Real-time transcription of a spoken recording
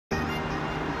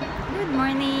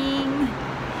morning!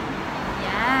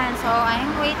 Yan. So,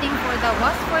 I'm waiting for the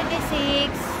bus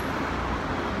 46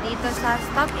 dito sa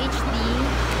Stop HD.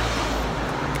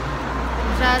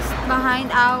 Just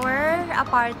behind our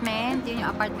apartment. Yun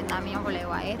yung apartment namin, yung kulay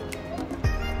white.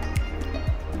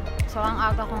 So, ang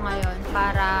aga ko ngayon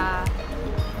para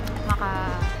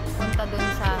makapunta dun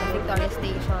sa Victoria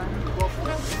Station.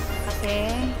 Kasi,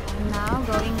 I'm now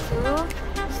going to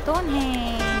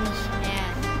Stonehenge.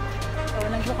 Ayan. So,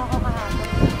 nag-book ako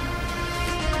kahapon.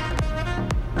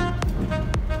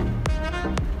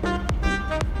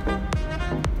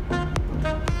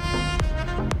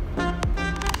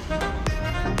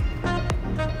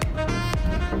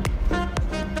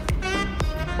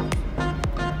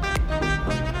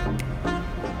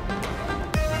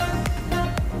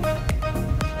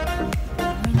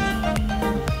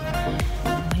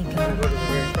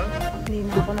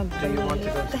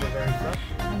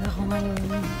 Hanggang ako ngayon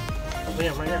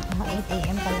mga 8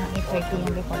 AM pa lang, 8:30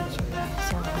 yung departure.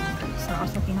 So, sa ako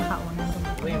sa pinakaunan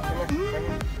dumating.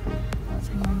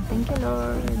 So, thank you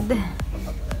Lord.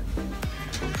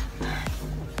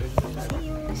 See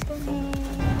you, Stonehenge.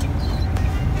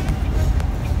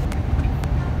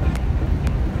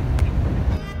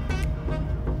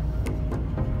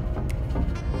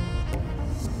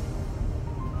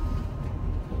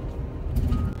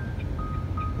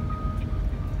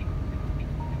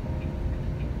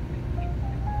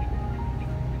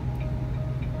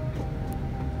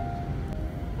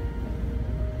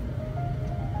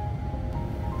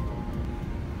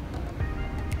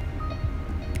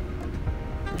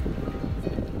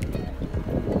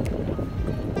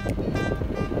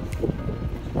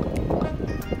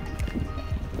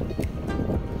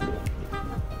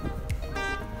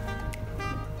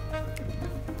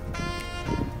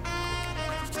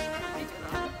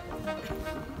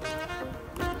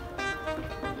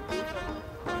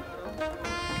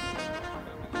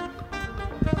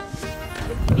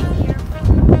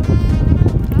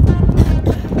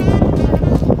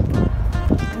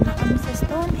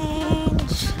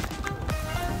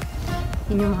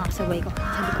 Yun yung mga kasabay ko.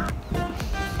 Sabi ko,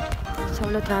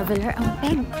 solo traveler ang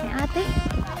peg ni ate.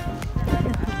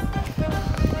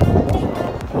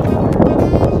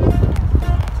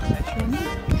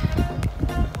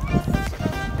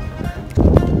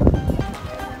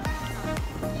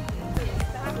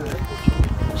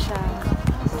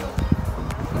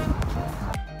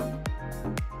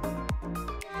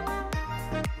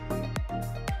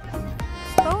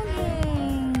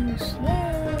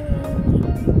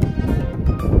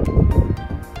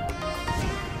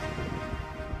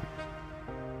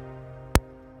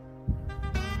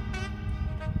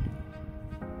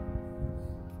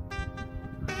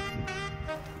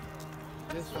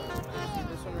 This one. See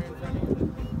this one right in front of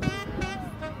you?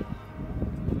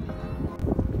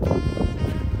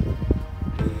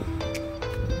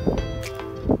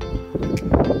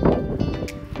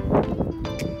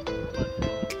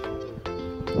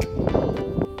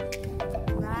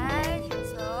 Right,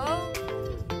 so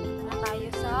dito na tayo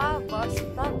sa bus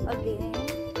stop again.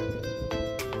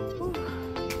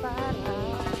 Para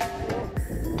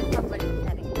pabalik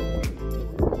na rin.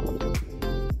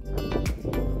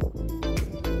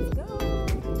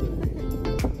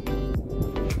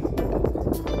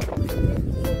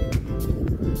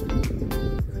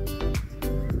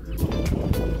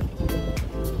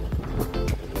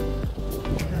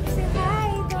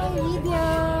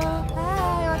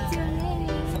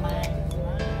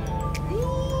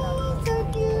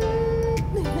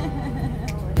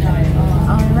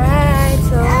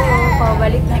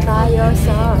 Balik na tayo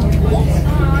sa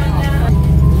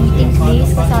meeting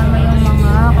place kasama yung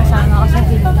mga kasama ko sa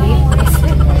Philippines.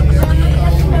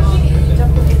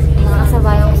 Mga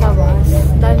kasabayan ko sa bus.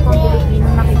 Dahil kong Pilipino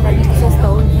nakita dito sa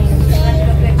Stonehenge.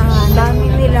 Ang dami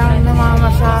nilang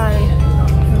namamasyal.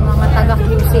 Yung mga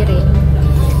taga-QC rin.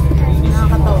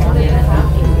 Nakakatawa.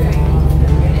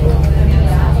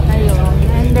 Ayun.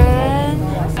 And then,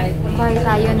 buy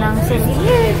tayo ng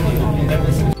souvenir.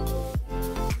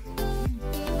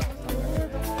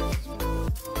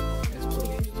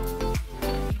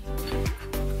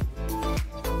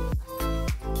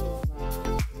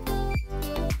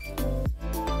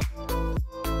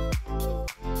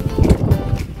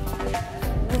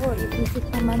 I-visit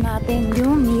naman natin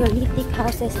yung Neolithic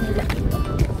houses nila.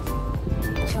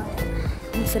 So,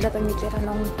 hindi sila tumitira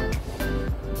nung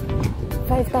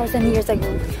 5,000 years ago.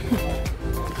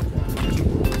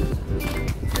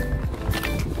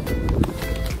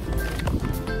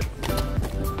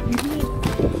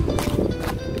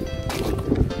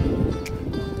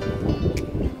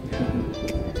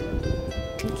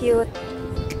 Cute.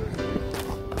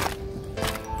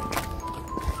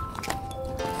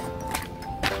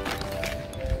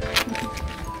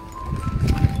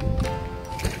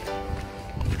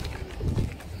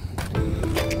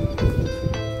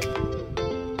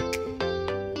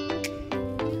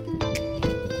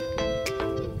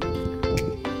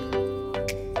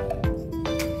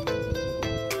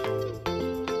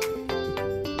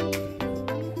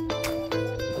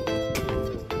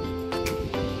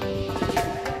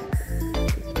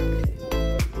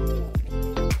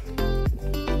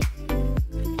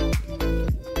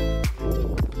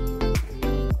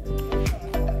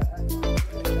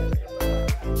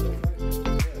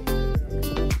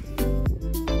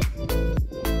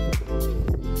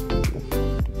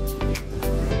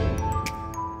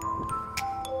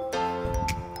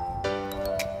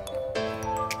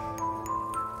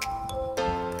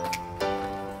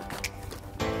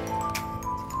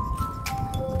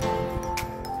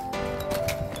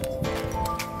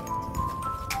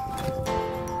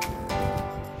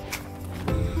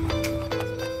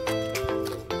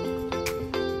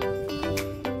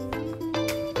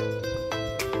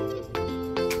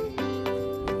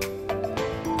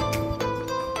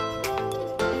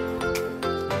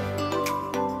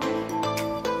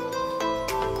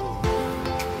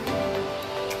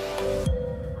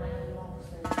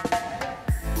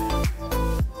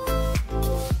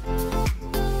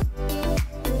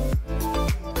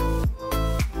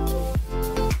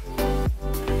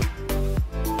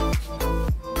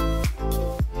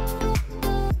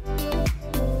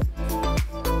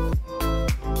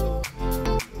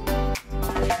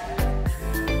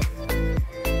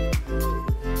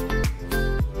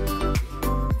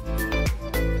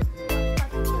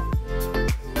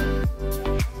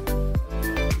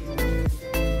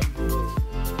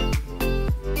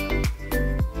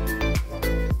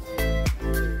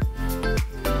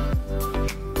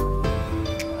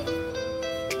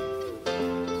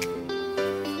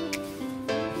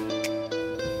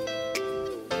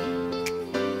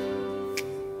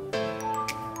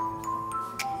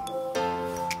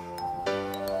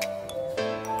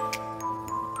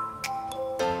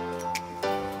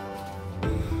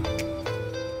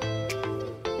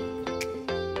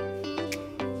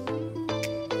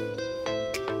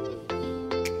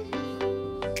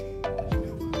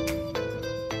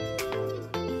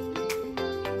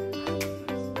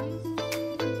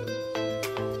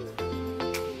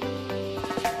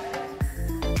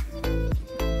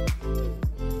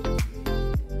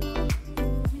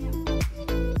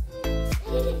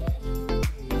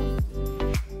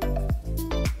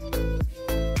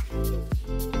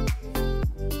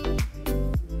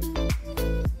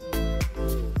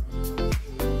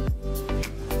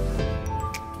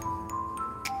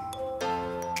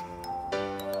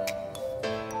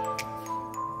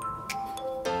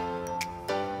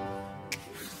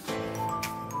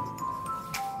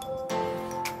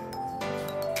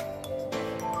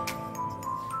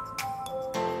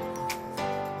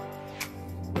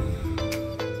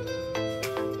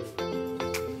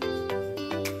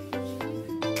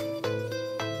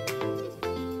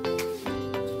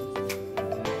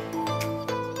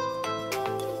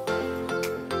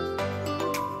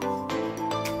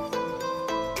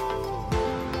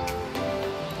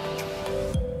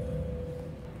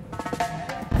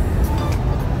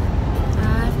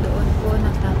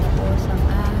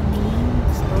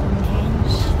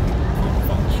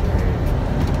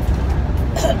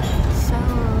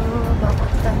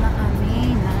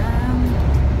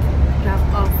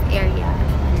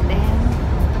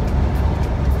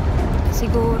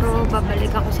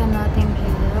 babalik ako sa Notting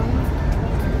Hill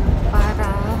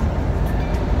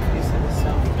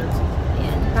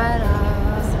para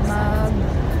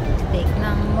mag-take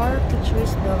ng more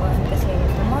pictures doon kasi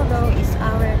tomorrow is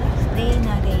our last day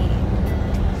na rin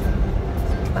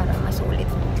para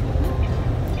masulit.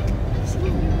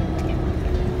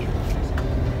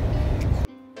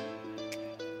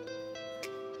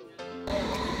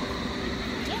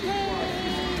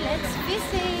 Let's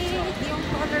visit yung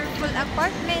colorful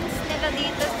apartments nila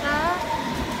dito sa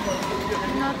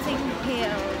Notting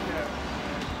Hill.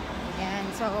 Yan,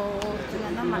 so ito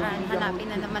na naman, hanapin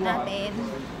na naman natin.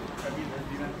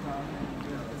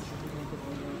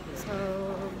 So,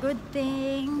 good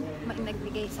thing may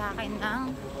nagbigay sa akin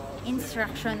ng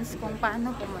instructions kung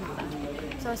paano pumunta.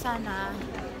 So, sana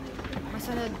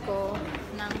masunod ko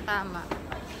ng tama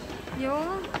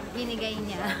yung binigay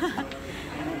niya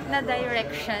na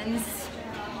directions.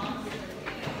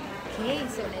 Okay,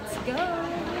 so let's go!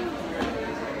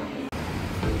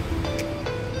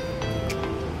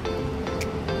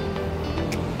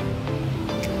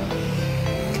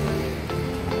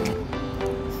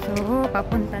 So,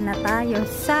 papunta na tayo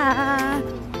sa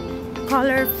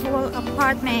colorful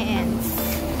apartments.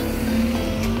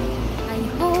 I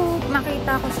hope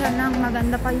makita ko siya ng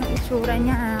maganda pa yung itsura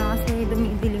niya kasi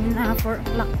dumidilim na, 4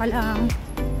 o'clock pa lang.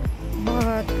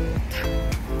 But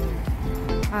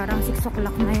parang 6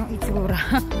 o'clock na yung itsura.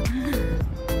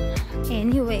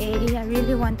 Anyway, I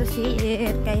really want to see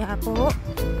it. Kaya po,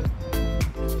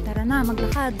 tara na,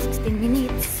 maglakad. 16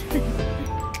 minutes.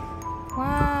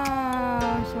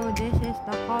 Wow! So this is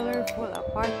the colorful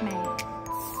apartments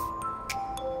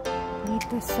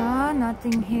dito sa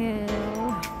Notting Hill.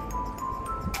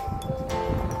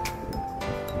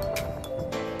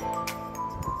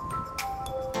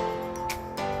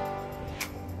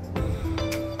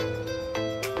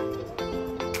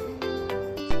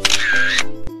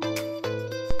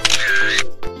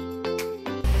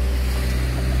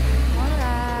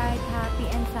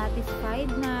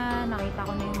 Satisfied na. Nakita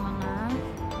ko na yung mga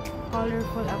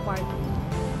colorful apartment.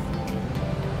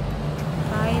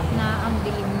 Kahit na ang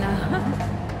dilim na.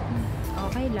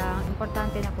 Okay lang.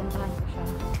 Importante na puntahan ko siya.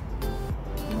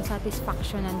 Yung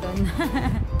satisfaction nandun.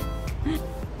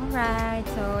 Alright.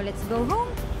 So, let's go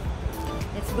home.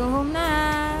 Let's go home na.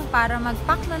 Para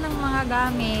mag-pack na ng mga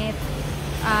gamit.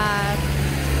 At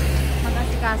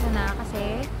mag-asikaso na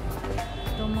kasi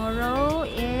tomorrow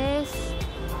is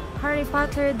Harry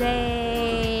Potter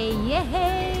Day!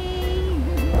 Yay!